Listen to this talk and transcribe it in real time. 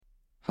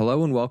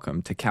Hello and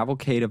welcome to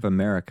Cavalcade of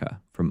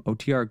America from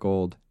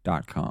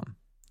OTRGold.com.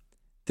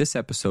 This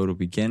episode will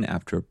begin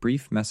after a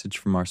brief message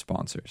from our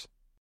sponsors.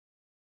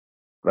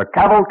 The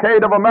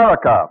Cavalcade of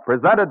America,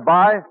 presented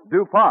by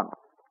DuPont.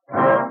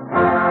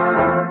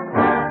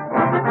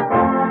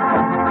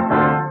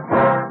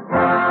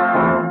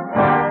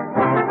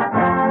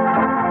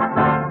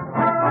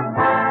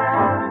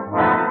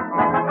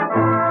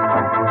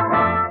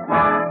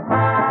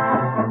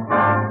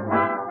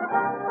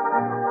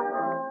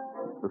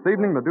 This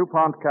evening, the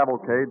DuPont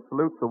Cavalcade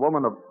salutes a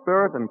woman of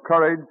spirit and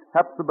courage,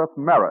 Hepzibah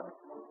Merritt,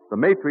 the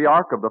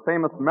matriarch of the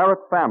famous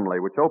Merritt family,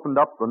 which opened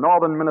up the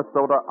northern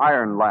Minnesota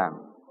iron lands.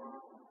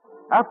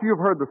 After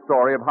you've heard the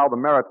story of how the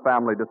Merritt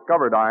family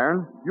discovered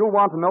iron, you'll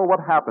want to know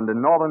what happened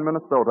in northern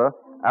Minnesota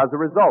as a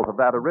result of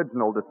that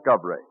original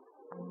discovery.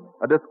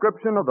 A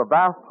description of the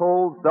vast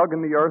holes dug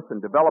in the earth in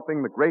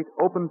developing the great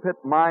open-pit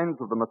mines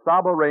of the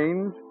Mesaba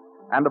Range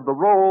and of the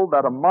role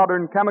that a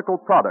modern chemical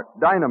product,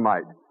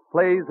 dynamite,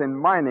 plays in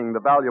mining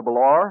the valuable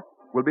ore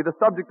will be the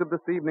subject of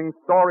this evening's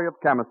Story of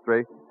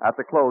Chemistry at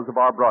the close of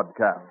our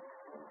broadcast.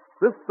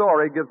 This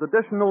story gives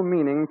additional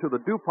meaning to the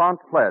DuPont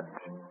pledge,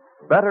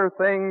 better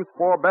things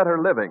for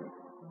better living,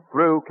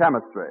 through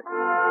chemistry.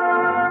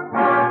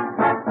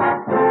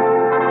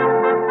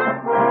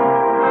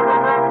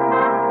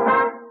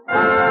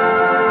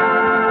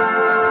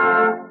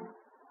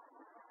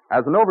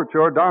 As an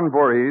overture, Don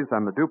Voorhees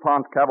and the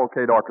DuPont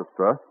Cavalcade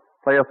Orchestra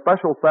play a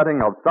special setting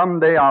of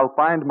Someday I'll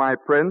Find My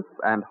Prince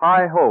and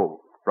Hi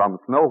Ho from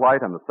Snow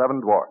White and the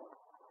Seven Dwarfs.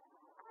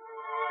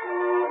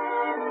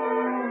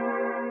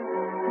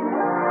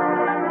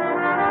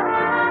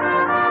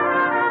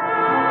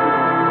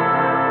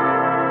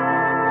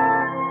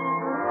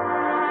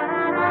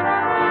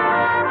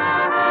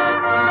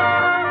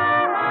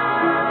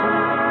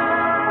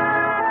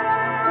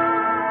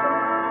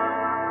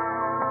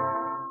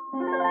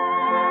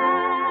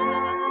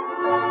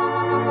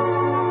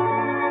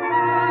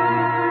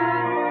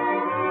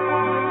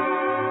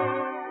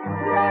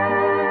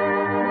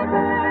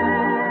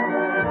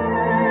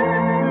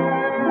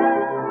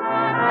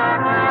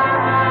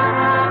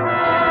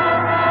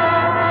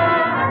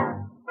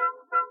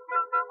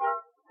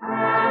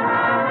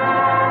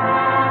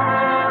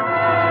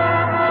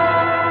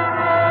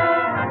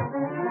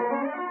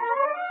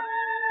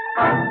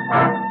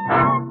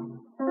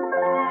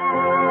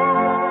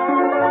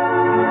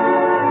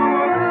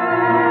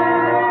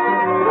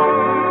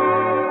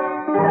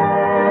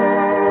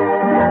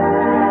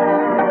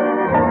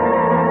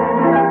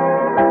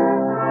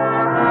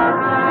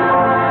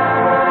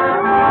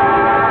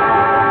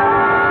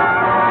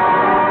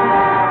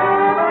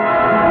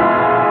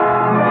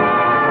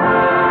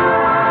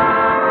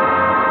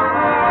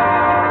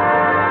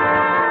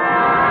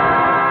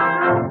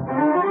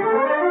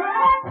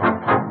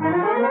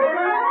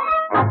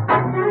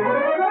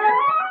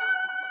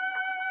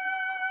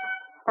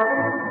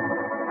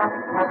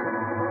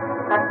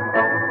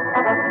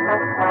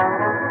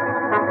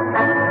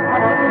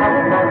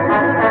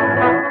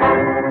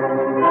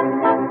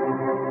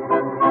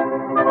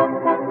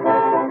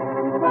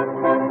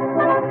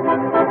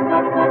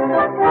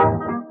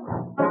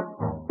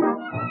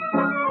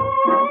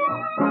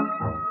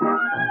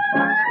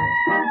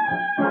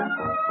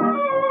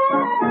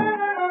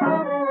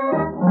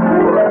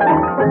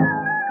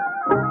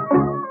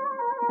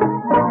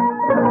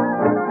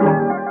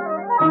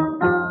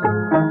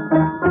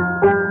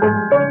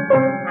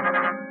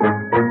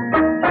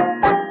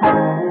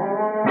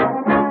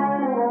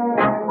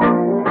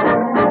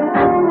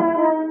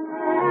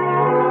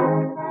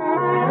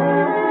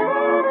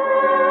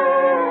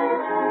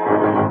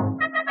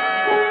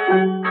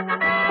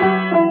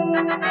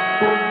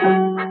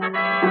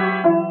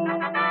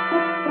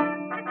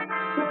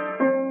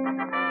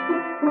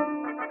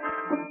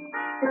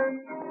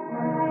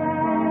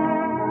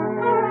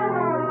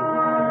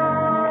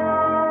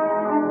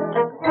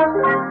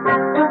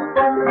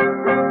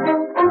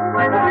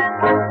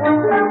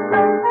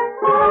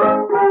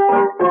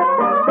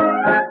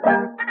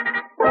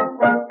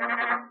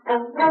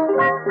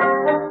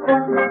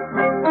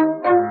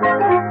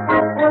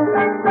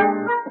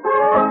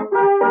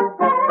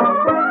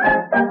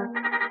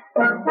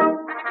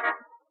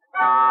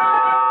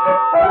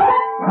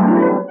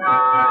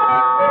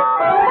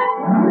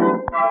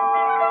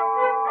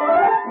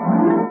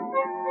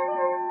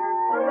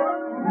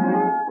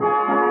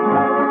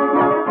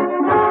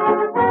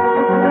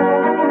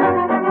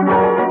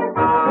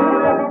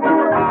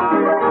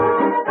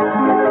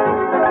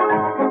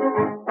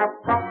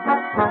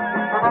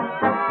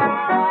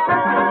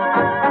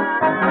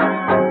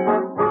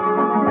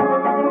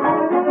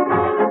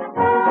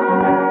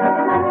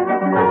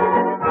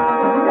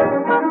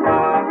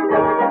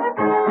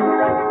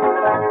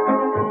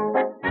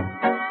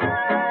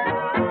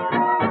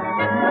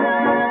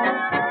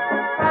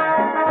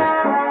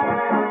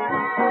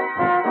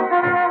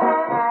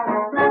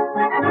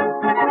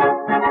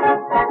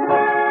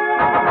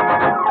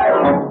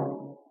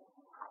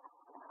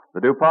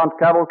 The DuPont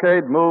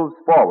Cavalcade moves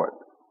forward.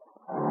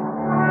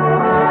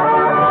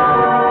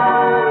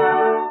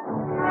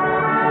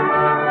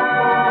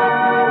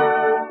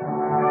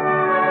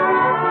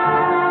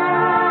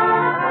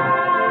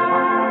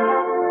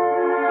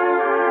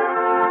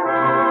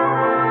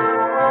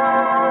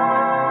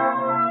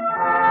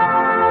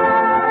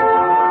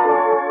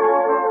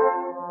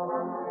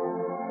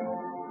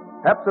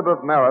 Hepzibah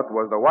Merritt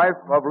was the wife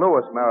of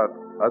Lewis Merritt,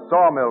 a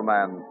sawmill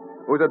man,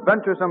 whose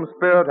adventuresome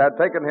spirit had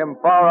taken him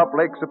far up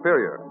Lake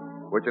Superior,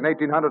 which in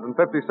 1857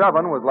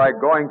 was like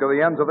going to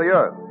the ends of the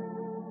earth.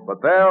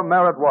 But there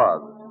Merritt was,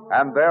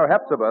 and there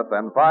Hepzibah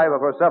and 5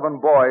 of her 7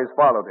 boys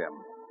followed him.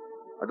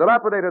 A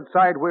dilapidated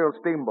side-wheel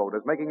steamboat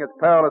is making its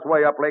perilous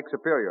way up Lake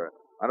Superior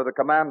under the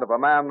command of a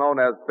man known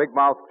as Big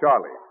Mouth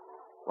Charlie.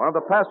 One of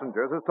the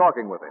passengers is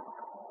talking with him.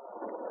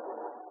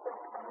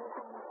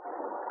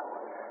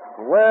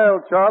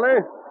 Well,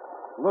 Charlie,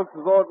 looks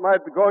as though it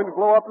might be going to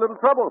blow up a little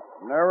trouble.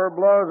 Never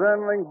blows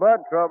anything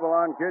but trouble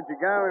on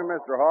Kitchigami,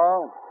 Mr.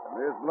 Hall.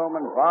 This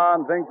bloomin'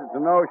 pond thinks it's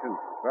an ocean.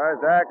 Tries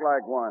to act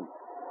like one.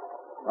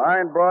 I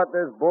ain't brought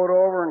this boat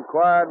over in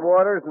quiet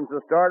water since I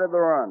started the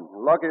run.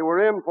 Lucky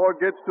we're in before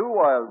it gets too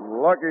wild.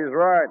 Lucky's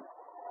right.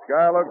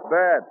 Sky looks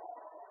bad.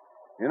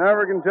 You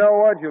never can tell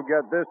what you'll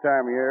get this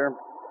time of year.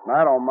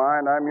 I don't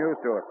mind. I'm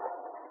used to it.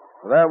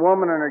 With that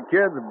woman and her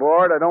kids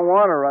aboard, I don't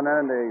want to run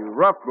into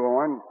rough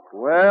going.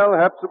 Well,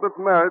 Hepzibah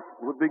Merritt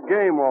would be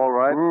game, all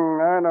right.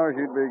 I know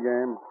she'd be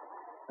game.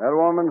 That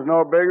woman's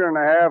no bigger than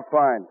a half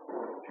pint.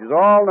 She's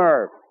all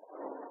nerve.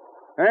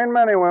 Ain't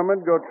many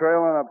women go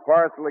trailing a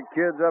parcel of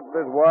kids up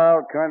this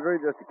wild country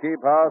just to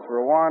keep house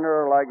for a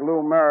wanderer like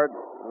Lou Merritt.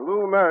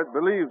 Lou Merritt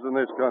believes in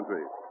this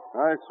country.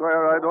 I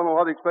swear I don't know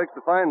what he expects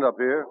to find up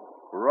here.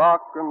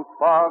 Rock and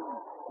fog,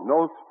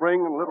 no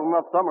spring and little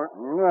enough summer.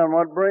 And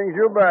what brings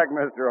you back,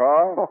 Mr.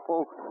 Hall?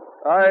 Oh,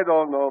 I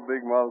don't know,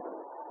 Big Mouth.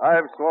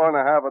 I've sworn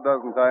a half a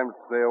dozen times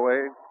to stay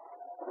away.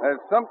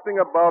 There's something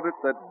about it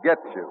that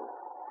gets you.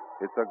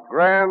 It's a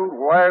grand,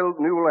 wild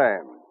new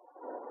land.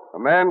 A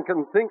man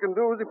can think and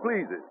do as he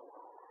pleases.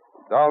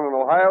 Down in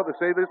Ohio, they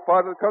say this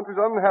part of the country's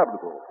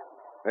uninhabitable.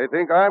 They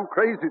think I'm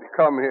crazy to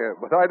come here,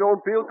 but I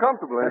don't feel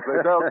comfortable as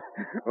they tell.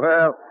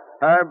 Well,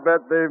 I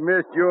bet they've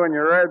missed you and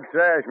your red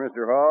sash,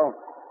 Mr. Hall.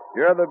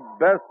 You're the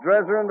best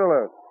dresser in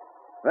Duluth.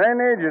 They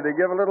need you to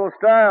give a little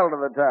style to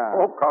the town.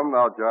 Oh, come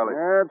now, Charlie.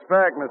 That's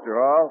fact, Mr.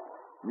 Hall.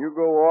 You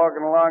go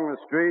walking along the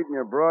street in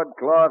your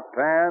broadcloth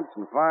pants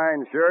and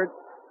fine shirt,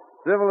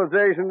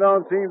 civilization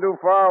don't seem too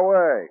far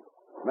away.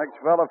 Makes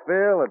a fella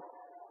feel that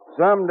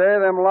someday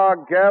them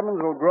log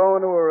cabins will grow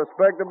into a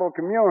respectable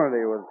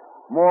community with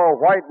more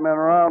white men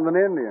around than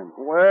Indians.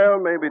 Well,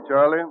 maybe,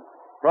 Charlie.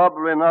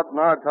 Probably not in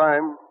our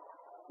time.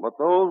 But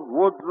those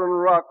woods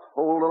and rocks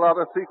hold a lot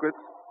of secrets.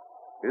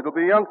 It'll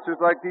be youngsters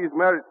like these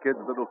Merritt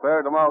kids that'll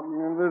ferret them out.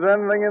 If there's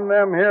anything in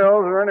them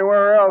hills or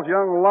anywhere else,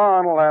 young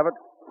Lon will have it.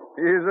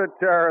 He's a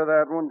terror,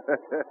 that one.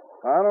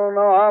 I don't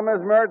know how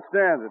Miss Merritt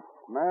stands it.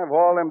 I've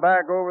hauled him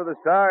back over the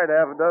side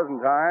half a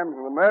dozen times.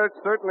 The Merritt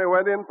certainly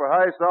went in for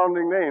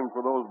high-sounding names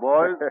for those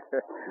boys.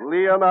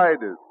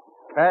 Leonidas,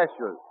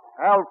 Cassius,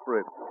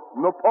 Alfred,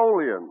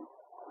 Napoleon.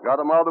 Got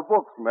 'em out of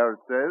books, Merritt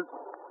says.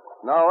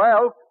 Now,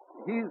 Alf,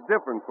 he's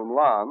different from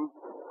Lon.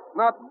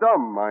 Not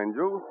dumb, mind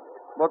you,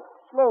 but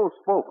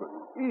slow-spoken,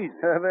 easy.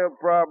 They'll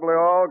probably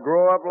all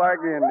grow up like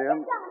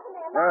Indians.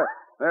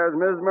 There's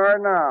Miss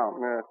Merritt now.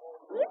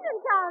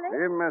 Evening, Charlie.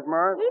 Evening, Miss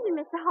Merritt.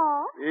 Evening, Mr.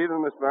 Hall.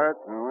 Evening, Miss Merritt.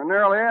 We're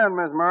nearly in,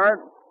 Miss Merritt.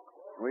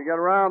 We get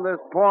around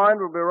this point,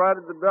 we'll be right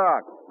at the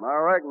dock. I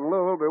reckon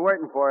Lou will be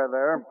waiting for you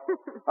there.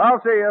 I'll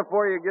see you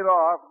before you get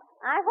off.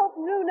 I hope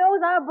Lou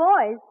knows our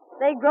boys.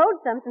 They growed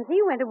some since he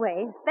went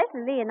away,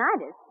 especially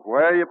Leonidas.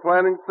 Where are you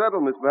planning to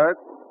settle, Miss Merritt?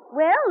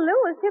 Well,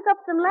 Lou has took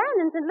up some land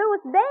in St.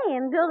 Louis Bay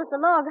and built us a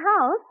log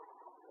house.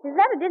 His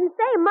letter didn't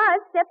say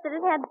much, except that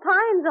it had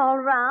pines all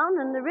around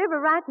and the river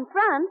right in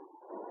front.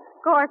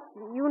 Of course,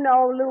 you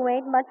know Lou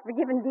ain't much for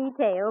giving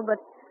detail, but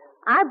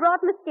I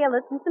brought my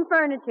skillets and some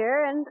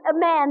furniture and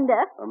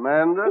Amanda.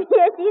 Amanda?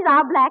 Yes, she's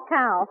our black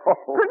cow. Oh.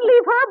 Couldn't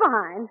leave her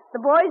behind. The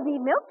boys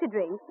need milk to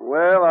drink.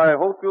 Well, I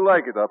hope you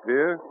like it up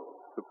here.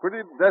 It's a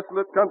pretty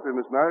desolate country,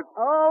 Miss Merritt.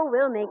 Oh,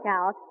 we'll make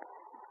out.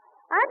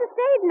 I'd have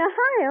stayed in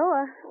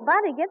Ohio. A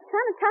body gets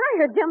kind of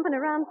tired jumping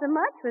around so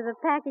much with a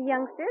pack of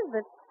youngsters,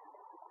 but,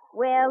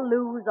 well,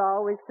 Lou's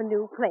always for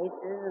new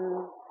places,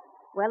 and,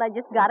 well, I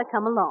just got to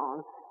come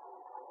along.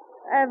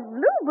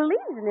 Lou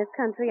believes in this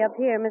country up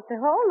here, Mr.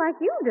 Hall, like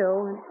you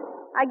do.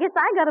 I guess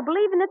I got to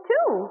believe in it,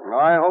 too.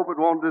 I hope it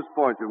won't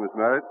disappoint you, Miss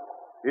Merritt.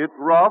 It's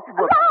rough,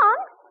 but...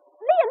 Wrong!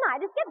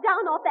 Leonidas, get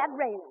down off that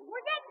railing.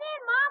 We're getting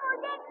in, Mom.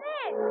 We're getting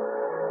in.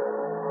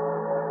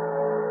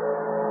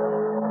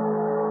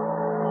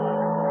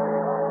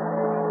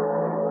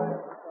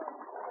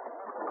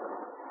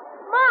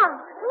 Mom,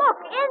 look,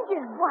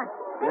 engines. What?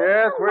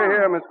 Yes, we're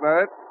here, Miss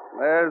Merritt.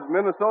 There's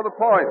Minnesota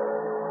Point.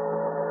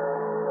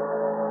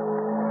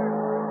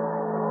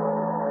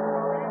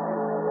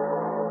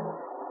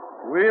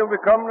 We'll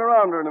be coming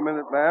around her in a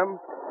minute, ma'am.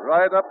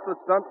 Right up the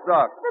stunt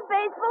dock. The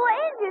bay's full of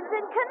Indians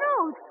in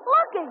canoes.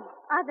 Looking.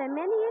 Are there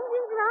many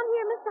Indians around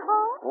here, Mr.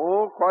 Hall?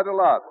 Oh, quite a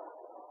lot.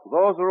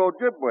 Those are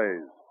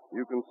Ojibways.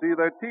 You can see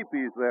their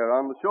teepees there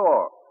on the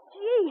shore.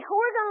 Gee,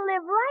 we're going to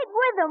live right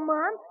with them,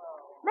 Mom.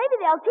 Maybe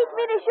they'll teach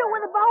me to shoot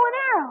with a bow and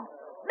arrow.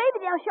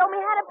 Maybe they'll show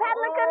me how to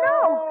paddle a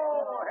canoe.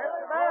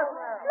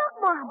 Look,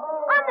 Mom,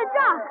 on the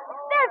dock.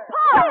 There's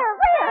Pa.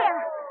 Where?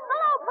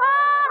 Hello, Pa.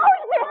 Oh,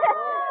 yeah.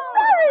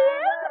 There he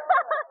is.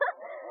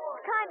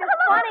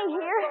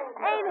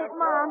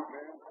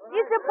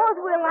 suppose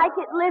we'll like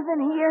it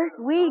living here?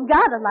 We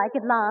gotta like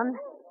it, Lon.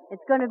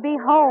 It's gonna be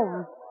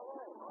home.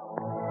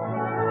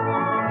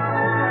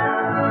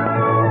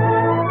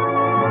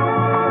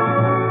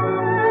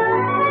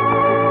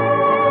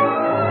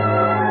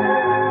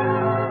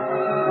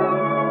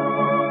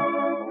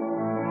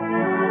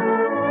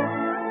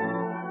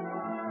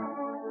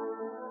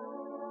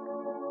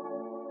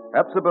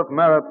 Hepzibah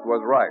Merritt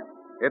was right.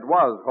 It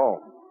was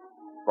home.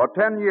 For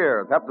 10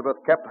 years, Hepzibah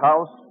kept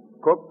house,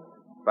 cooked,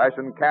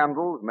 fashioned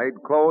candles, made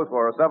clothes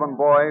for her 7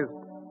 boys,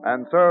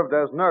 and served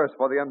as nurse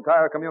for the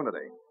entire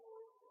community.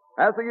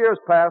 As the years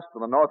passed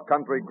and the North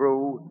Country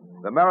grew,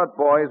 the Merritt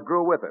boys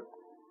grew with it.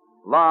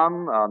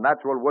 Lon, a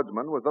natural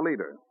woodsman, was the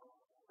leader.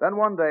 Then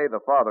one day, the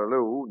father,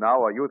 Lou,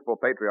 now a youthful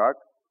patriarch,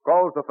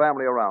 calls the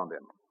family around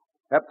him.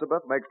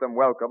 Hepzibah makes them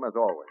welcome as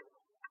always.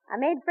 I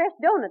made fresh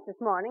donuts this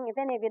morning, if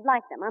any of you'd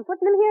like them. I'm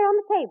putting them here on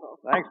the table.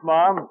 Thanks,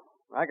 Mom.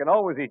 I can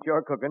always eat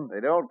your cooking. They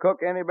don't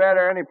cook any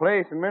better any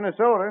place in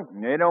Minnesota.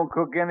 They don't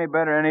cook any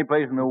better any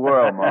place in the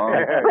world, Mom.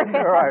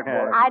 You're right,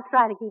 boy. I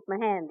try to keep my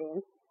hand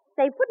in.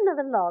 Say, put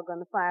another log on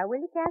the fire, will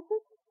you,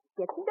 Cassius?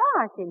 Gets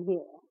dark in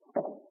here.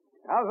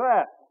 How's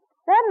that?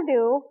 That'll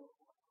do.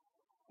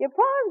 Your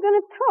pa's going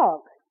to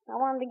talk. I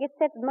wanted to get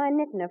set with my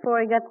knitting before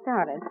he got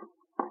started.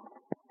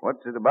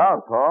 What's it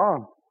about, Pa?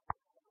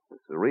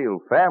 It's a real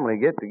family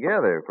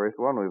get-together. First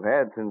one we've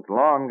had since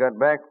Lon got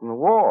back from the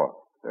war.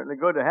 Certainly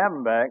good to have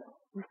him back.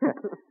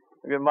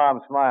 Look at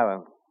Mom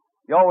smiling.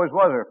 He always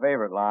was her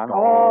favorite, Lon.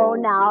 Oh,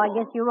 now, I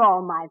guess you're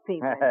all my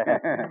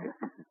favorite.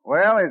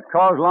 Well, it's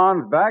 'cause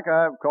Lon's back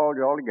I've called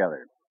you all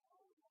together.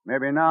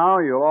 Maybe now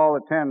you'll all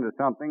attend to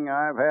something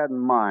I've had in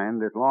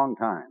mind this long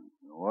time.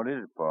 What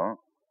is it, Pa?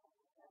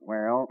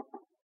 Well,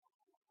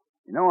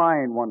 you know I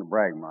ain't one to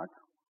brag much,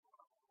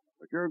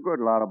 but you're a good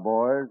lot of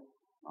boys.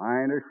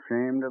 I ain't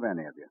ashamed of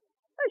any of you.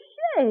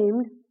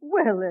 Ashamed?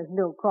 Well, there's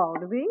no call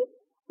to be.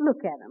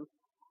 Look at 'em.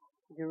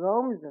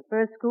 Jerome's the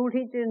first school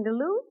teacher in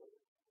Duluth.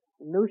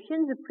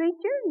 Lucian's a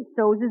preacher, and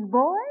so's his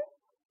boy.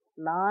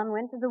 Lon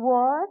went to the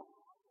war.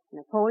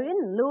 Napoleon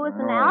and Lewis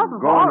and Alf.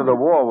 Going to the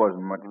war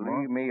wasn't much.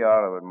 Leave me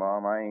out of it,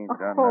 Mom. I ain't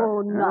done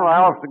Oh, that. no. Well,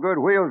 Alf's a good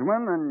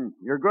wheelsman, and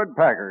you're good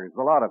packers,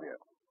 the lot of you.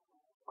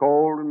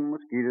 Cold and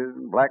mosquitoes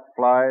and black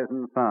flies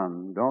and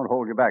sun don't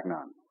hold you back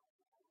none.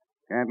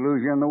 Can't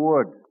lose you in the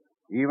woods,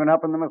 even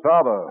up in the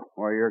Mesaba,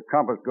 where your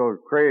compass goes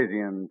crazy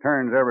and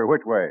turns every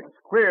which way. It's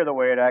queer the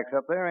way it acts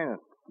up there, ain't it?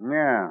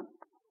 Yeah.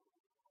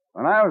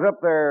 When I was up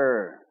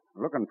there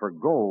looking for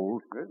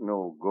gold, There's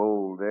no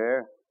gold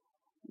there.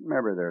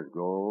 maybe there's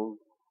gold,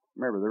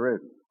 maybe there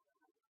isn't.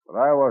 But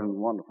I wasn't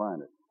one to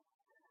find it.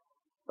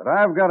 But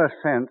I've got a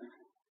sense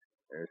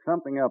there's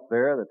something up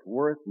there that's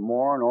worth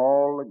more than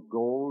all the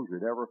gold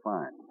you'd ever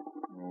find.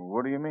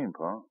 What do you mean,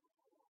 Pa?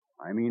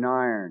 I mean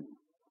iron,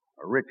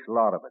 a rich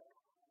lot of it.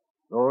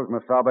 Those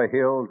Mesaba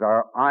Hills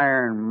are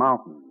iron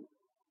mountains.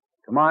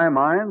 To my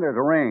mind, there's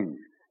a range,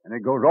 and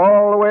it goes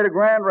all the way to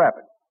Grand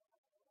Rapids.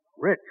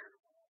 Rich.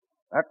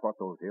 That's what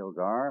those hills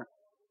are.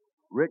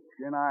 Rich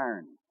in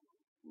iron.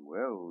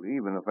 Well,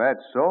 even if that's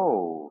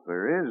so, if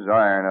there is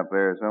iron up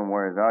there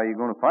somewhere, how are you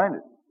going to find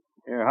it?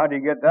 Yeah, how do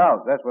you get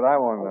out? That's what I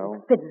want to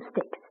know.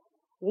 Fiddlesticks.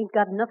 You ain't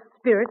got enough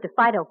spirit to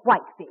fight a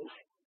whitefish.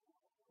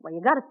 Well,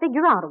 you got to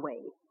figure out a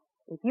way.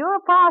 If your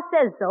pa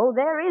says so,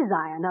 there is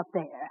iron up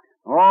there.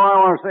 All I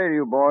want to say to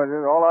you boys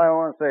is, all I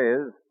want to say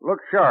is, look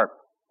sharp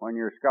when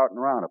you're scouting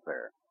around up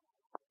there.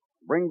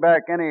 Bring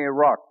back any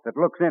rock that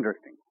looks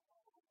interesting.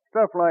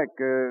 Stuff like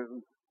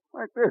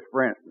this,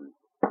 for instance.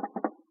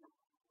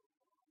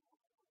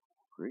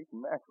 Great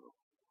mackerel.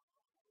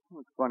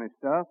 That's funny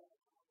stuff.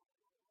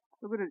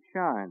 Look at it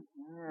shine.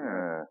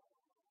 Yeah.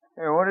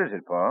 Hey, what is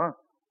it, Pa?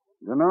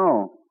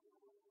 Dunno.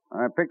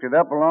 I picked it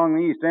up along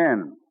the east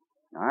end.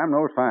 I'm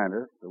no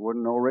scientist. I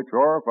wouldn't know rich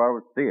ore if I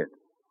would see it.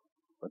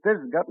 But this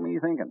has got me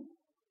thinking.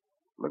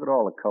 Look at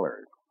all the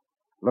colors.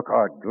 Look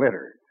how it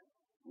glitters.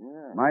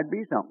 Yeah. Might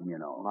be something, you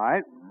know.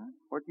 Might.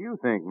 What do you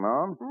think,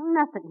 Mom?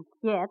 Nothing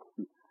yet.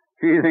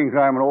 She thinks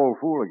I'm an old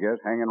fool, I guess,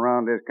 hanging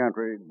around this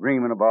country,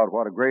 dreaming about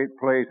what a great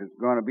place it's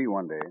going to be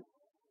one day.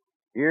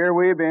 Here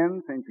we've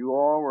been since you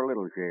all were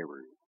little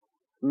shavers.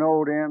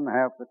 Snowed in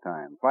half the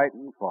time,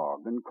 fighting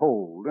fog and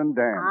cold and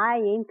damp. I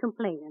ain't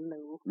complaining,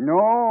 Lou.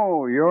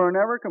 No, you're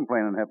never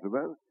complaining,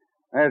 Hepzibah.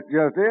 That's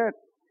just it.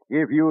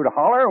 If you'd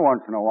holler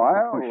once in a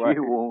while... She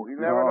won't. You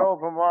never know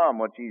from Mom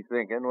what she's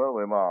thinking, will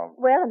we, Mom?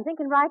 Well, I'm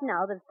thinking right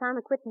now that it's time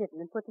to quit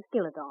knitting and put the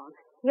skillet on.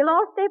 You'll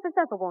all stay for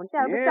supper, won't you?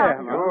 I'll be Yeah,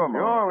 starting. sure, Mom.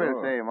 Sure,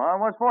 we'll say,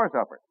 Mom. What's for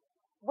supper?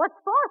 What's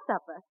for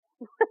supper?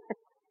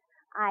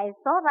 I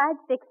thought I'd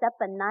fix up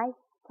a nice,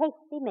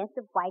 tasty mess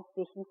of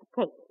whitefish and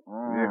potatoes.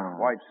 Yeah,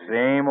 quite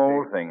same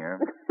old thing,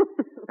 huh?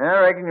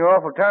 I reckon you're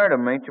awful tired of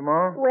them, ain't you,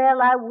 Mom?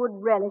 Well, I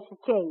would relish a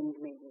change,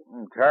 maybe.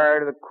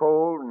 Tired of the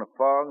cold and the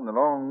fog and the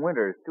long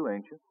winters, too,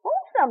 ain't you?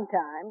 Oh,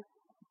 sometimes.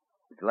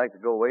 Would you like to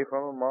go away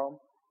from them, Mom?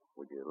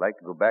 Would you like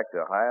to go back to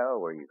Ohio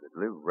where you could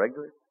live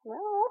regular? Well,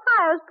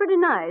 Ohio's pretty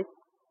nice.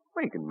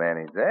 We can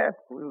manage that.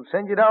 We'll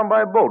send you down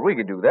by boat. We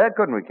could do that,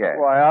 couldn't we, Cash?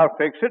 Why, I'll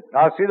fix it.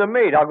 I'll see the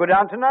meat. I'll go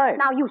down tonight.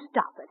 Now, you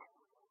stop it.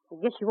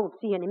 I guess you won't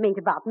see any mate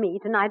about me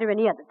tonight or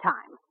any other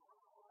time.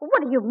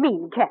 What do you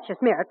mean, Cassius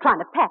Merritt, trying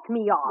to pack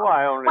me off?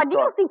 Why, only Why, do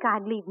you think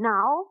I'd leave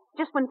now?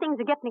 Just when things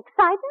are getting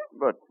exciting?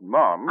 But,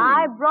 Mom...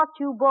 I brought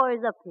you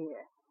boys up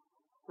here.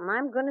 And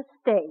I'm going to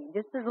stay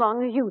just as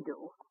long as you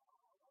do.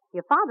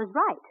 Your father's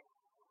right.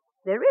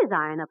 There is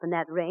iron up in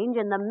that range,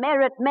 and the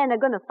Merritt men are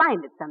going to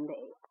find it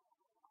someday.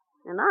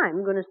 And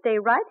I'm going to stay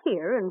right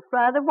here and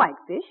fry the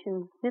whitefish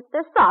and knit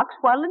their socks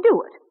while I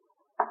do it.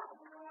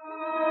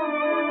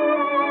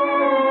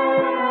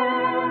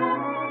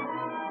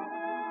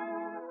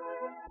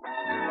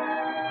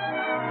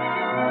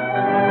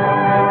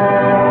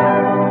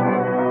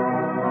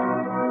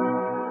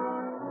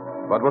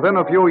 But within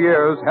a few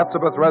years,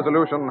 Hepzibah's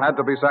resolution had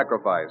to be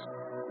sacrificed.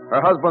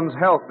 Her husband's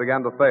health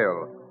began to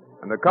fail,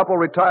 and the couple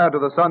retired to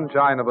the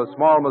sunshine of a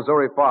small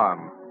Missouri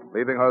farm,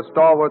 leaving her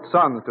stalwart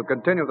sons to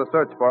continue the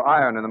search for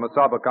iron in the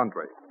Mesaba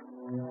country.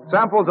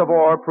 Samples of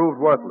ore proved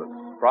worthless.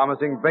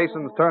 Promising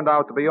basins turned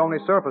out to be only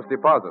surface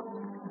deposits,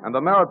 and the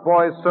Merritt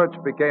boys' search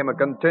became a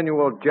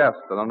continual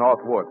jest in the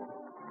North Woods.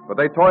 But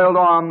they toiled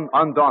on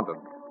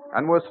undaunted,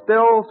 and were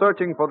still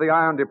searching for the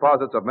iron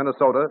deposits of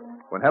Minnesota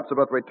when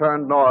Hepzibah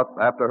returned north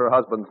after her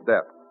husband's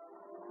death.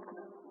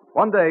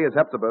 One day, as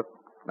Hepzibah,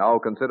 now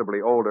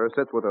considerably older,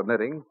 sits with her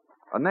knitting,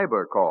 a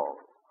neighbor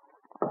calls.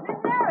 Miss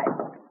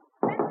Merritt!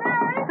 Miss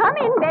Merritt! Come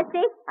in,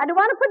 Bessie. I don't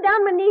want to put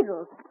down my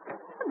needles.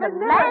 For the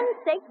land's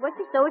sake, what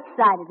you so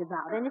excited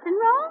about? Anything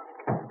wrong?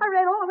 I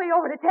ran all the way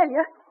over to tell you.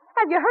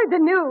 Have you heard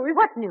the news?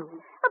 What news?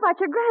 About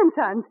your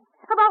grandsons.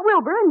 About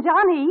Wilbur and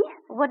Johnny.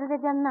 What have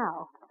they done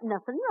now?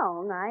 Nothing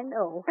wrong, I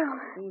know.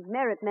 These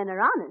Merritt men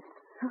are honest.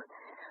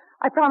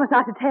 I promise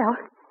not to tell.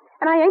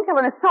 And I ain't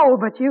telling a soul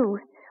but you.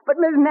 But,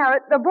 Miss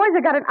Merritt, the boys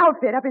have got an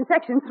outfit up in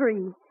Section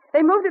 3.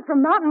 They moved it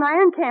from Mountain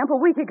Iron Camp a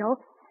week ago,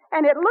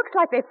 and it looks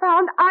like they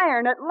found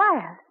iron at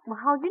last. Well,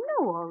 how'd you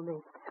know all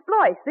this?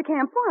 Blois, the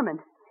camp foreman.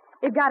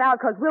 It got out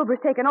because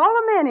Wilbur's taken all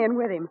the men in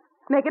with him,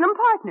 making them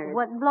partners.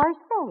 What did Blois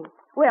say?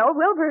 Well,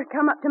 Wilbur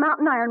come up to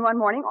Mountain Iron one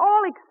morning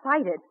all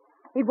excited.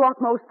 He'd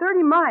walked most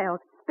 30 miles,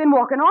 been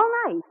walking all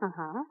night.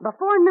 Uh-huh.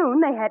 Before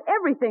noon, they had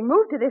everything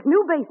moved to this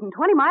new basin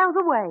 20 miles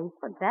away.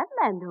 But that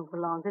land don't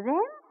belong to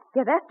them.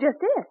 Yeah, that's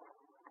just it.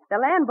 The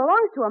land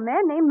belongs to a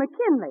man named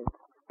McKinley,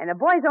 and the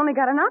boys only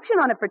got an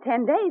option on it for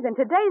 10 days, and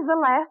today's the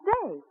last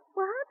day.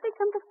 Well, how'd they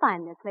come to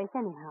find that place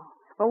anyhow?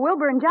 Well,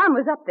 Wilbur and John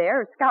was up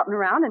there scouting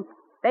around, and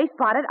they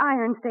spotted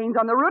iron stains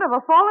on the root of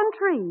a fallen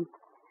tree.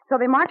 So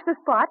they marched the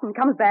spot and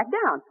comes back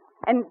down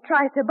and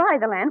tries to buy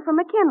the land from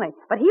McKinley,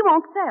 but he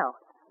won't sell.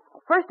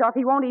 First off,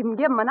 he won't even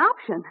give them an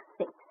option.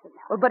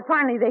 Well, but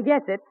finally they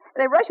gets it.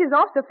 They rushes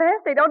off so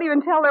fast they don't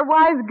even tell their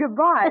wives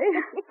goodbye.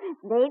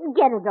 They'd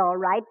get it all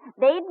right.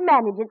 They'd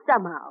manage it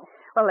somehow.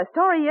 Well, the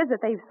story is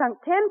that they've sunk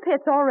 10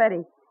 pits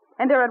already,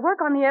 and they're at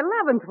work on the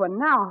 11th one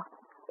now.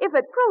 If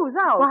it proves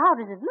out... Well, how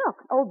does it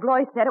look? Oh,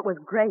 Blois said it was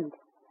great.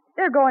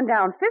 They're going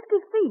down 50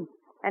 feet,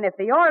 and if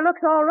the ore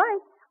looks all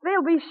right,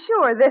 they'll be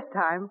sure this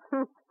time.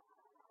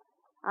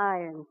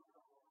 Iron.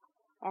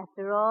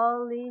 After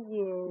all these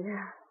years.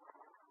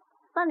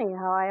 Funny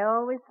how I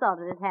always thought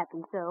it had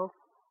happened so.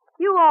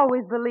 You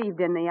always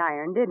believed in the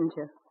iron, didn't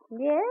you?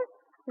 Yes,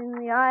 in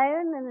the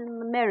iron and in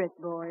the Merritt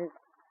boys.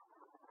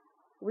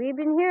 We've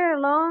been here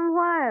a long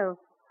while,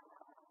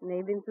 and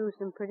they've been through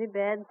some pretty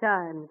bad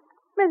times.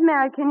 Miss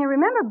Merritt, can you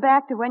remember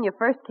back to when you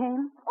first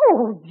came?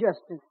 Oh,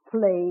 just as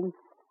plain.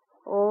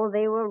 Oh,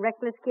 they were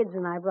reckless kids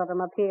when I brought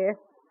them up here.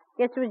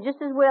 Guess it was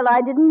just as well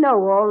I didn't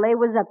know all they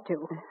was up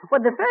to.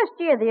 Well, the first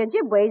year the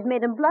Ojibways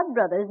made 'em blood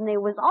brothers, and they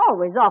was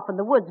always off in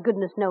the woods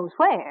goodness knows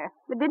where.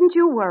 But didn't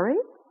you worry?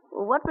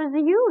 Well, what was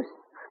the use?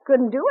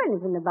 Couldn't do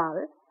anything about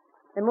it.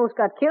 They most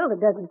got killed a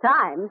dozen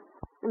times,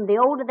 and the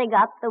older they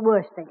got, the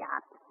worse they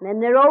got. And then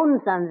their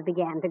own sons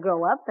began to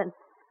grow up, and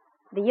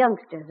the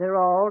youngsters are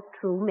all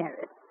true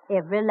Merritt.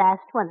 Every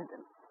last one of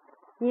them.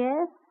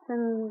 Yes,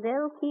 and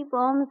they'll keep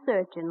on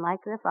searching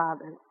like their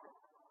fathers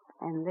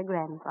and their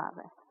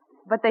grandfather.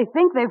 But they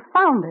think they've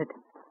found it.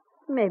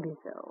 Maybe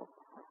so.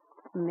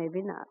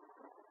 Maybe not.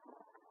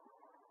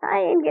 I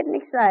ain't getting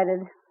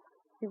excited.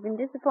 You've been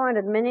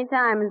disappointed many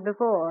times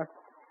before.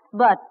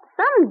 But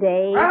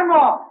someday...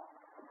 Grandma!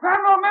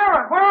 Grandma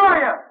Merritt, where are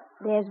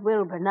you? There's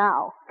Wilbur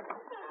now.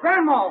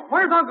 Grandma,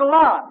 where's Uncle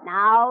Lon?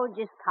 Now,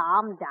 just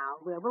calm down,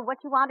 Wilbur. What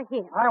you want to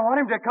hear? I want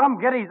him to come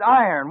get his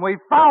iron. We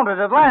found it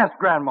at last,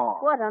 Grandma.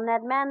 What, on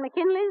that man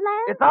McKinley's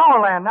land? It's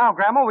our land now,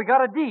 Grandma. We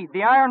got a deed.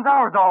 The iron's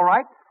ours, all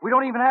right. We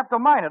don't even have to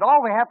mine it.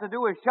 All we have to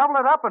do is shovel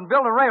it up and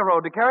build a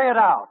railroad to carry it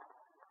out.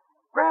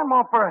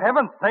 Grandma, for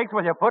heaven's sakes,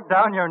 will you put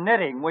down your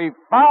knitting? We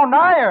found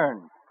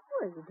iron.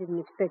 Well, you didn't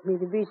expect me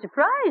to be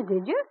surprised,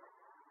 did you?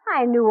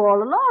 I knew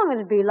all along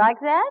it'd be like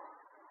that.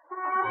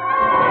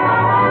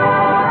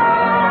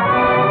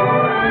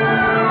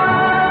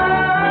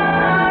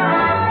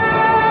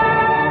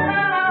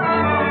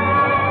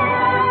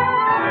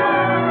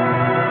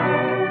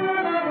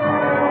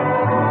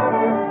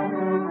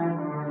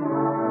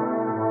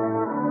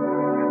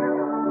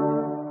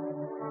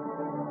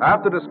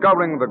 After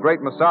discovering the great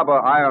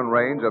Mesaba Iron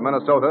Range of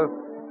Minnesota,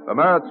 The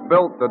Merritts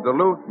built the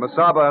Duluth,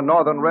 Mesaba, and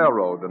Northern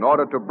Railroad in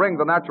order to bring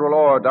the natural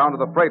ore down to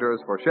the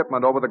freighters for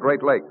shipment over the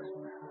Great Lakes.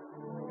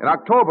 In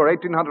October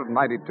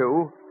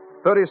 1892,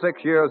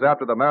 36 years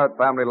after the Merritt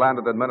family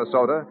landed in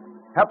Minnesota,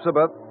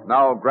 Hepzibah,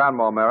 now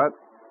Grandma Merritt,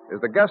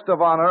 is the guest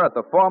of honor at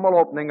the formal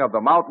opening of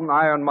the Mountain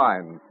Iron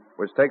Mine,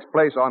 which takes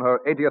place on her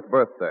 80th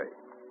birthday.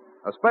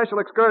 A special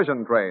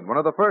excursion train, one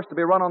of the first to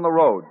be run on the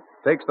road,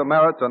 takes the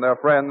Merritts and their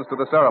friends to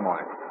the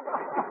ceremony.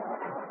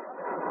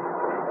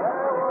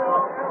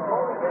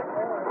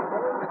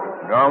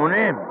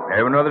 Dominic,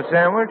 have another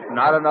sandwich?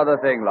 Not another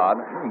thing, Lon.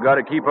 You got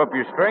to keep up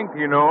your strength,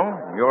 you know.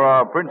 You're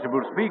our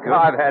principal speaker.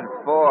 I've had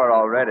 4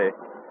 already.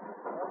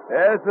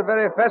 It's a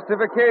very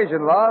festive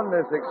occasion, Lon,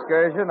 this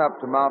excursion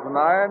up to Mountain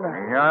Iron.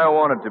 Yeah, I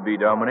want it to be,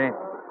 Dominic.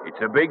 It's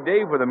a big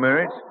day for the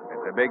Merritts.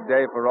 It's a big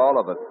day for all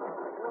of us.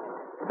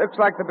 Looks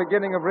like the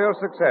beginning of real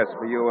success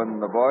for you and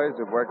the boys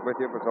who've worked with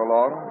you for so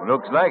long.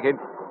 Looks like it.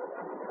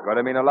 It's going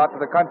to mean a lot to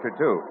the country,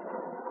 too.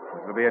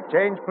 It'll be a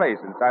changed place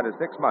inside of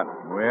 6 months.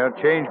 Well,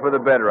 change for the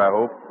better, I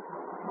hope.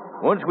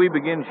 Once we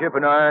begin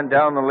shipping iron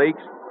down the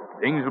lakes,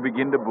 things will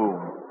begin to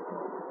boom.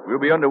 We'll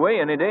be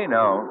underway any day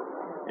now.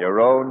 Your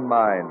own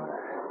mine.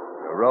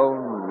 Your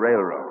own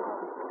railroad.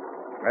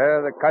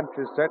 Well, the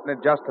country's certainly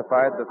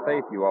justified the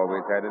faith you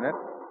always had in it.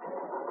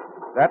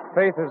 That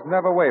faith has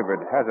never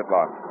wavered, has it,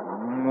 Lon?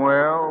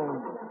 Well,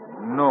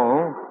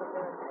 no.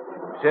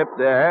 Except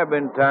there have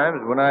been times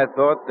when I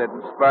thought that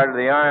in spite of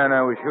the iron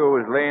I was sure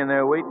was laying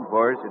there waiting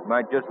for us, it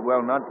might just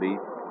well not be.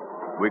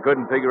 We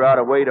couldn't figure out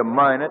a way to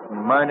mine it,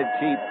 and mine it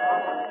cheap.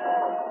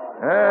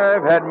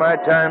 I've had my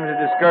times of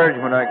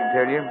discouragement, I can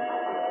tell you.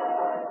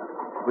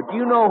 But do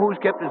you know who's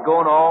kept us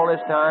going all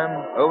this time?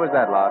 Who was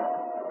that, Lon?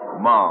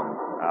 Mom.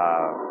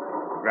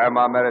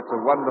 Grandma Merritt's a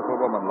wonderful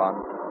woman, Lon.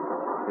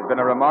 She's been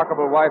a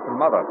remarkable wife and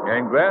mother.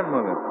 And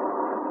grandmother.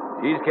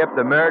 She's kept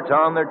the Merritts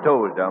on their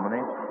toes,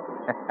 Dominic.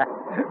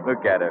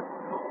 Look at her.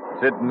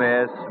 Sitting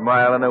there,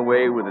 smiling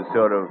away with a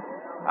sort of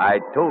I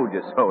told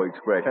you so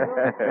expression.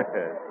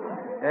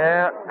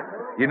 Yeah.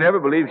 You'd never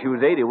believe she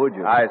was 80, would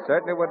you? I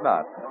certainly would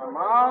not.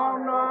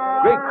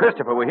 Great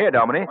Christopher, we're here,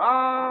 Dominic.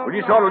 Will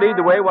you sort of lead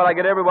the way while I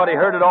get everybody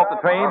herded off the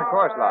train? Of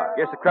course, Lon.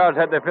 Guess the crowd's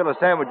had their fill of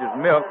sandwiches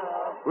and milk.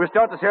 We'll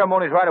start the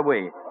ceremonies right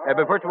away.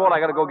 But first of all, I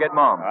got to go get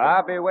Mom.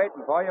 I'll be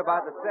waiting for you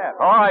about the step.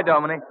 All right,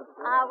 Dominic.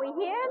 Are we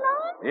here,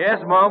 Lon? Yes,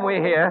 Mom,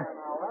 we're here.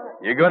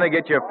 You're going to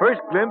get your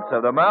first glimpse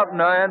of the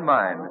Mountain Iron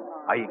Mine.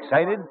 Are you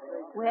excited?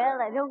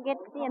 Well, I don't get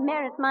to see a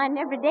Merritt mine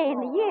every day in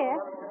the year.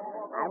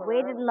 I've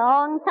waited a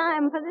long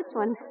time for this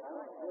one.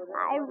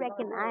 I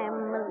reckon I am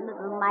a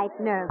little mite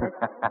nervous.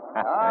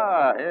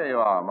 Here you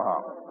are,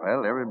 Mom.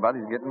 Well,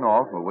 everybody's getting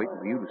off. We're waiting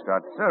for you to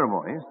start the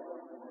ceremonies.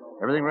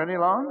 Everything ready,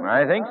 Lon?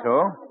 I think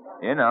so.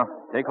 Here now.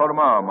 Take hold of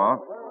Mom, Mom.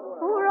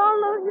 Who are all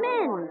those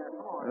men?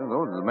 Well,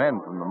 those are the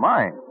men from the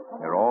mine.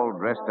 They're all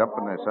dressed up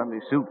in their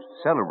Sunday suits to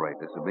celebrate.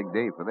 It's a big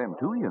day for them,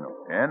 too, you know.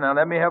 Yeah, now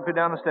let me help you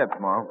down the steps,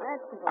 Mom.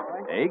 That's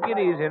good. Take it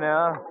easy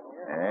now.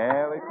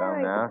 There we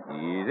come now.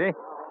 Easy.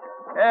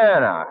 There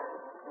now.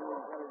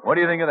 What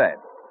do you think of that?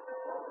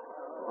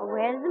 Well,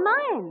 where's the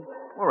mine?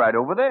 We're right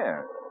over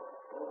there.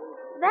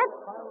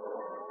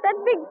 That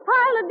big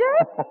pile of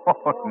dirt?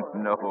 Oh,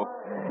 no.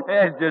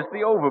 That's just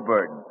the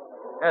overburden.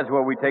 That's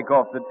where we take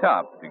off the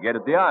top to get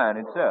at the iron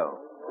itself.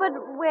 But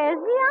where's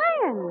the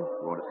iron?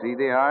 You want to see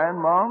the iron,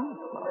 Mom?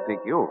 I'll take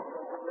you.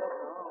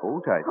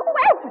 Hold tight. Oh,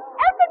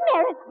 Alfred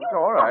Merritt, you It's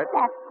all right.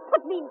 stop that.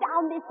 Put me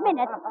down this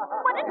minute.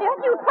 What on earth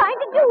are you trying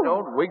to do?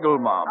 Don't wiggle,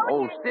 Mom.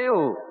 Hold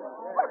still.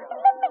 Oh,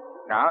 let me...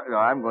 Now,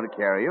 I'm going to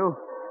carry you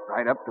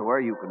right up to where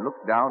you can look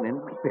down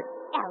into the pit.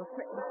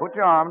 Alfred. Put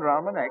your arms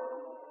around my neck.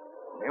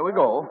 Here we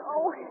go.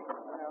 Oh,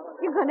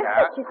 you're going to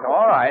hurt yourself.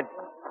 All right.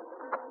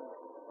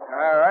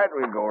 All right,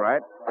 we'll go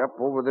right up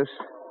over this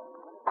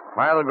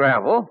pile of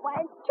gravel.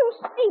 Why, it's too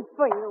steep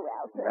for you,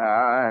 Alfred.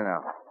 I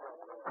know.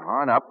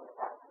 On up.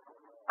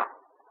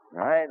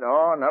 Right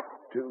on up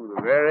to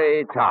the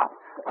very top.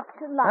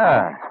 It's a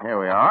lot. Here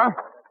we are.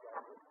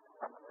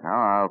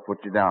 Now I'll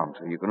put you down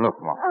so you can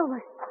look, Mom. Oh,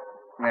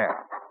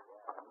 There.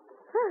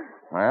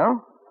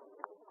 Well,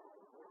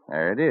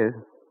 there it is.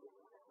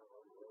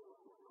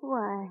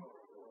 why,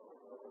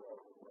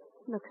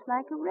 looks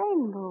like a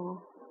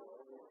rainbow.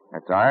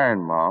 That's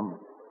iron, Mom.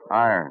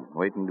 Iron,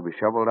 waiting to be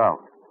shoveled out.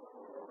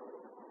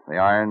 The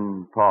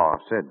iron Pa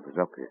said was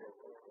up here.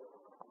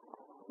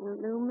 Well,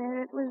 Lou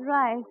Merritt was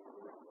right.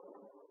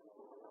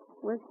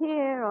 Was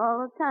here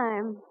all the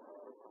time.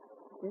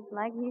 Just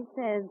like he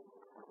said.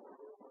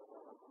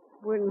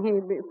 Wouldn't he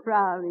be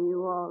proud of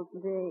you all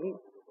today?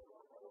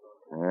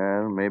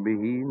 Well, maybe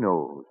he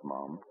knows,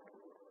 Mom.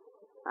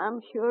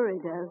 I'm sure he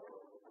does.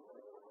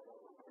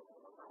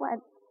 Why,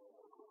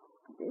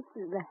 this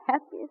is the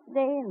happiest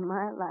day in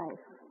my life.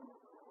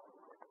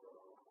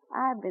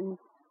 I've been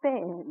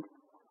spared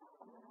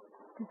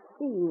to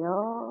see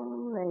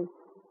all this.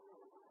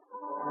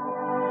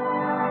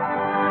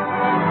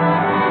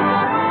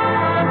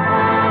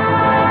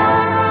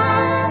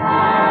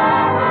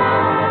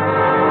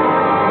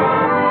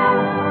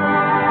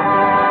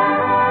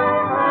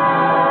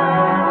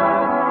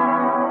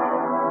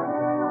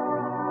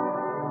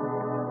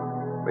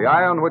 The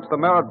iron which the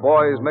Merritt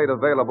boys made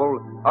available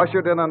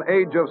ushered in an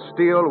age of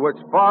steel which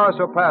far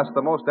surpassed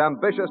the most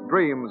ambitious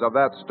dreams of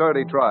that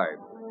sturdy tribe.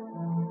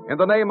 In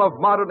the name of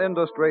modern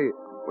industry,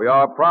 we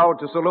are proud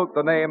to salute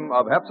the name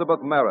of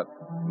Hepzibah Merritt,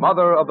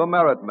 mother of the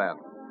Merritt men,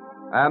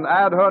 and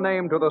add her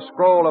name to the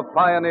scroll of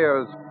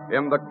pioneers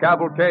in the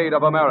Cavalcade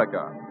of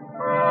America.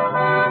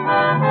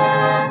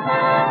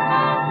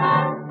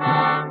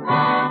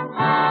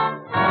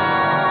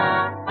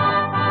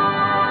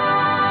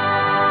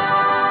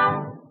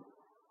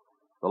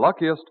 The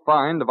luckiest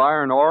find of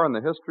iron ore in the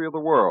history of the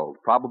world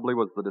probably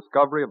was the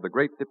discovery of the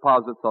great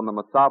deposits on the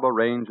Mesaba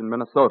Range in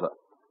Minnesota.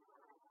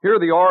 Here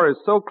the ore is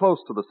so close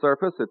to the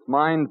surface it's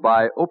mined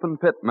by open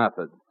pit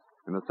methods,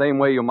 in the same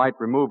way you might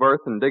remove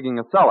earth in digging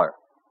a cellar.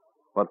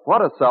 But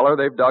what a cellar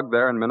they've dug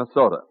there in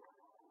Minnesota.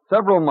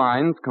 Several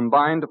mines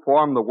combine to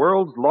form the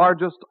world's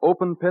largest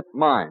open pit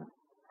mine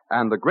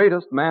and the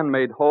greatest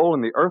man-made hole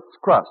in the Earth's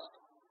crust,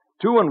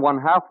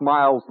 2.5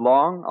 miles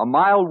long, a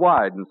mile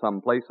wide in some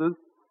places,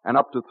 and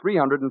up to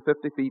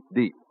 350 feet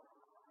deep.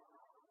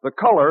 The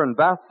color and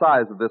vast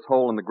size of this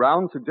hole in the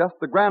ground suggest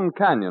the Grand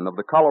Canyon of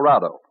the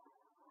Colorado.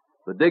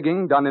 The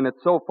digging done in it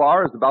so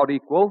far is about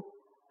equal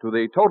to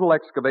the total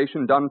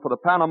excavation done for the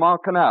Panama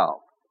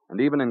Canal, and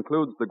even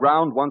includes the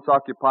ground once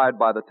occupied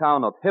by the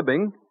town of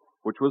Hibbing,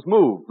 which was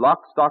moved,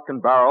 lock, stock,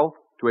 and barrel,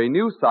 to a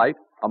new site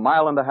 1.5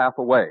 miles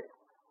away.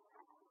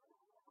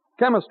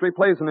 Chemistry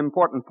plays an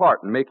important part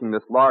in making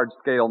this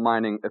large-scale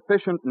mining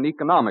efficient and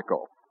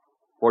economical,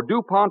 for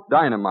DuPont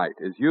dynamite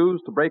is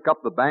used to break up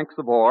the banks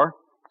of ore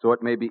so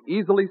it may be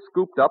easily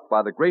scooped up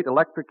by the great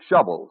electric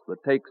shovels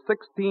that take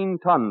 16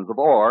 tons of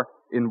ore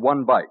in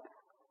one bite.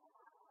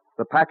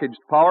 The packaged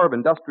power of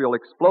industrial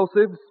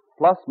explosives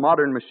plus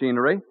modern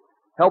machinery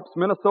helps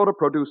Minnesota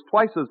produce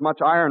twice as much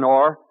iron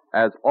ore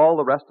as all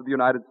the rest of the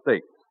United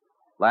States.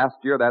 Last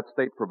year, that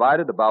state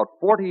provided about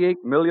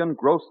 48 million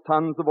gross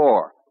tons of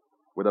ore,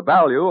 with a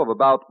value of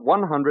about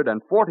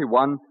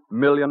 $141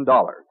 million.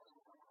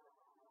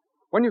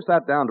 When you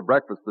sat down to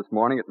breakfast this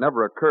morning, it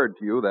never occurred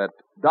to you that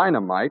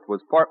dynamite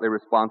was partly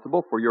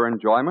responsible for your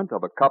enjoyment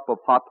of a cup of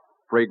hot,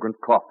 fragrant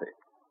coffee.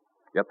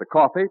 Yet the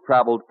coffee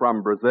traveled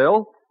from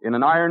Brazil in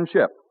an iron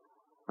ship,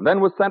 and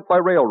then was sent by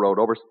railroad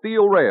over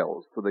steel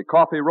rails to the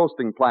coffee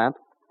roasting plant,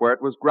 where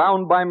it was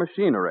ground by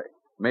machinery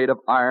made of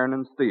iron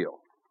and steel.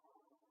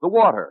 The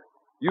water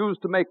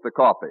used to make the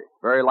coffee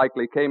very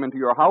likely came into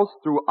your house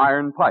through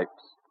iron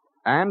pipes,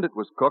 and it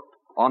was cooked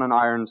on an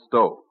iron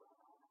stove.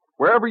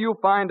 Wherever you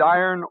find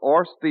iron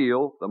or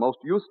steel, the most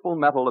useful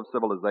metal of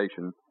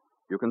civilization,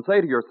 you can say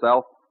to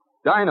yourself,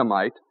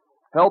 dynamite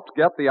helped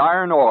get the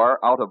iron ore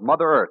out of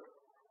Mother Earth,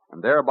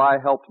 and thereby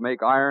helped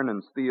make iron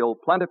and steel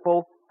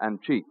plentiful and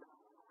cheap.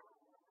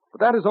 But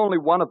that is only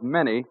one of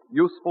many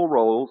useful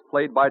roles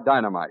played by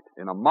dynamite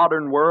in a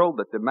modern world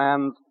that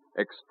demands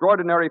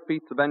extraordinary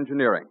feats of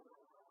engineering.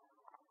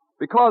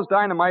 Because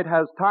dynamite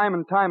has time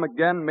and time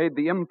again made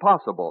the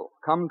impossible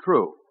come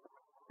true,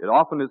 it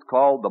often is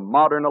called the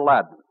modern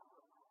Aladdin.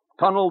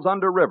 Tunnels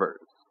under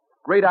rivers,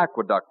 great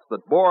aqueducts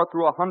that bore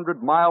through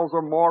 100 miles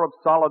or more of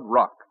solid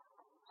rock,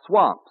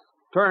 swamps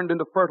turned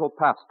into fertile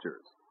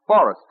pastures,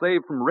 forests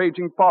saved from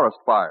raging forest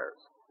fires,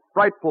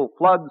 frightful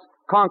floods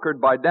conquered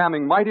by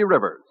damming mighty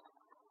rivers.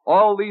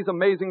 All these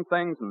amazing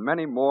things and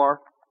many more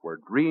were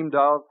dreamed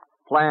of,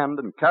 planned,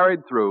 and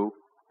carried through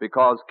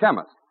because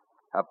chemists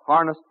have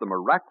harnessed the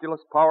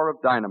miraculous power of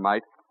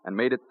dynamite and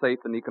made it safe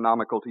and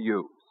economical to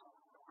use.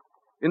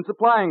 In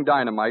supplying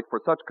dynamite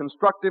for such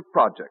constructive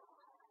projects,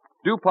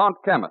 DuPont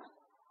chemists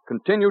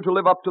continue to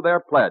live up to their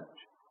pledge,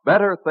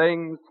 better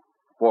things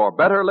for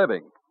better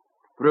living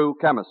through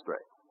chemistry.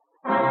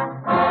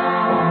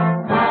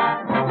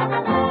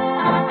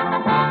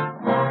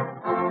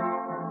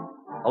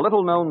 A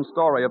little-known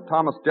story of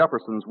Thomas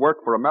Jefferson's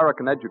work for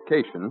American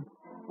education,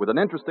 with an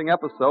interesting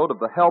episode of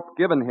the help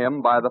given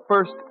him by the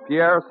first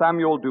Pierre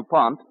Samuel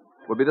DuPont,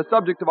 will be the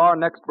subject of our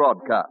next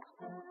broadcast.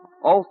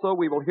 Also,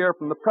 we will hear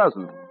from the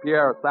present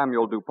Pierre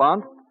Samuel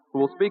DuPont, who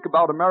will speak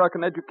about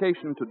American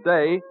education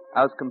today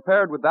as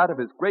compared with that of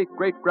his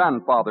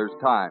great-great-grandfather's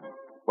time,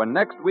 when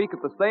next week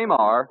at the same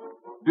hour,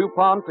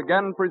 DuPont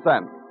again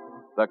presents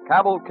The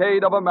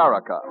Cavalcade of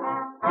America.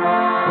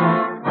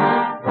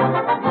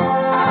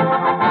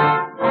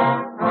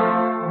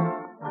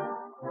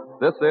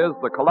 This is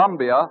the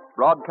Columbia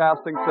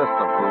Broadcasting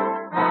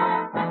System.